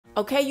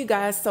Okay, you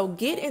guys, so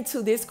get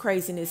into this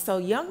craziness. So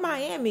Young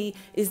Miami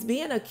is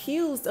being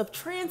accused of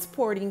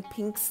transporting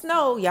pink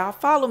snow. Y'all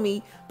follow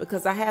me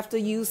because I have to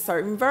use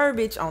certain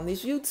verbiage on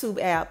this YouTube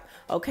app.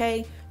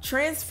 Okay,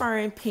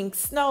 transferring pink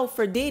snow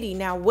for Diddy.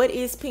 Now, what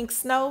is pink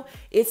snow?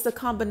 It's the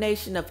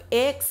combination of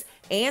X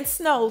and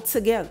snow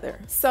together.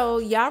 So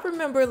y'all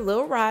remember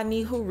Lil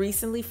Rodney, who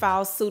recently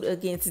filed suit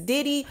against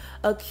Diddy,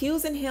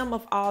 accusing him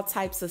of all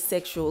types of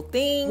sexual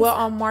things. Well,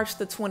 on March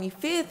the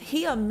 25th,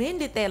 he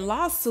amended that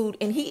lawsuit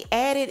and he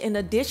added an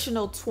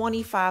additional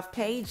 25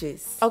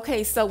 pages.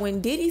 Okay, so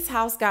when Diddy's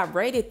house got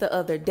raided the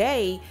other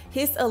day,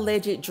 his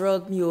alleged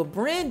drug mule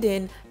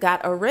Brandon got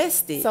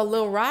arrested. So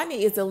Lil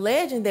Rodney is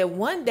alleging that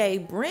one day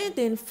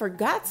Brandon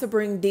forgot to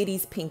bring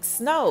Diddy's pink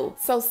snow.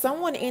 So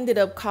someone ended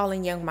up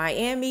calling Young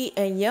Miami,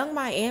 and Young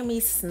Miami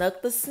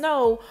snuck the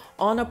snow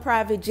on a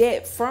private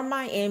jet from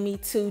Miami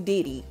to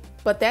Diddy.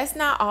 But that's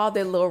not all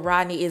that Lil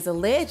Rodney is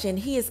alleging.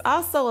 He is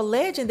also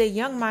alleging that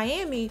Young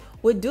Miami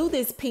would do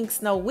this pink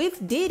snow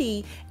with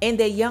Diddy, and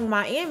that Young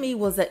Miami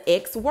was an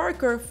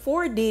ex-worker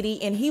for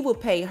Diddy and he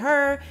would pay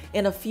her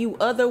and a few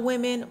other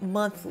women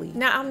monthly.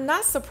 Now, I'm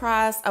not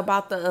surprised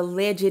about the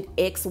alleged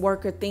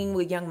ex-worker thing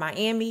with Young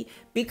Miami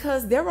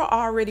because there were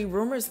already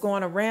rumors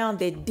going around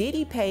that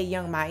Diddy paid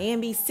Young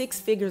Miami 6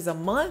 figures a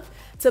month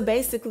to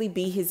basically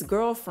be his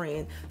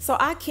girlfriend. So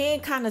I can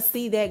kind of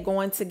see that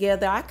going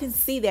together. I can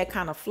see that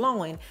kind of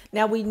flowing.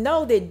 Now, we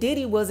know that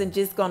Diddy wasn't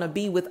just going to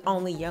be with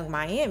only Young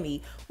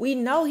Miami. We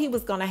know he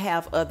was going to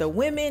have other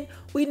women.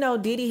 We know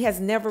Diddy has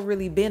never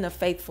really been a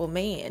faithful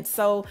man.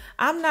 So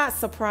I'm not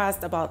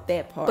surprised about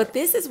that part. But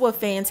this is what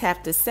fans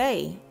have to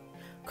say.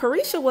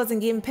 Caresha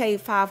wasn't getting paid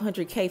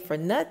 $500K for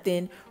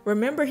nothing.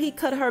 Remember, he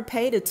cut her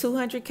pay to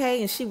 $200K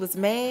and she was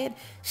mad.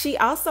 She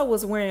also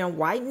was wearing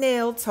white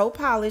nail, toe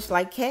polish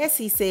like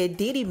Cassie said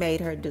Diddy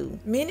made her do.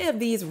 Many of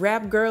these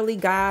rap girly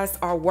guys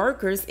are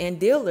workers and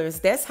dealers.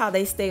 That's how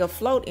they stay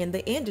afloat in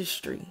the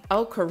industry.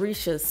 Oh,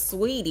 Caresha,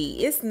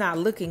 sweetie, it's not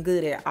looking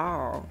good at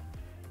all.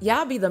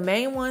 Y'all be the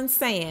main ones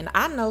saying,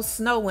 I know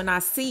snow when I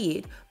see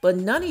it, but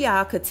none of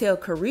y'all could tell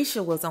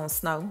Caresha was on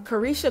snow.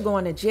 Caresha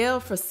going to jail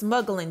for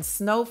smuggling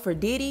snow for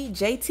Diddy.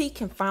 JT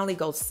can finally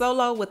go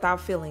solo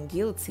without feeling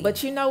guilty.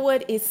 But you know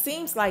what? It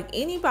seems like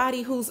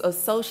anybody who's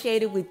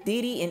associated with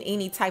Diddy in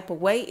any type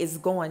of way is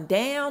going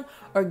down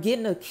or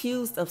getting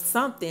accused of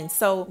something.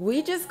 So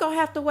we just gonna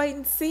have to wait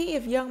and see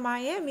if Young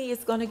Miami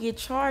is gonna get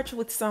charged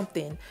with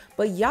something.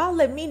 But y'all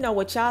let me know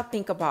what y'all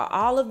think about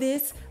all of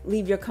this.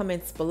 Leave your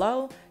comments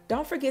below.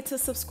 Don't forget to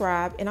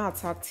subscribe, and I'll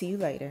talk to you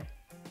later.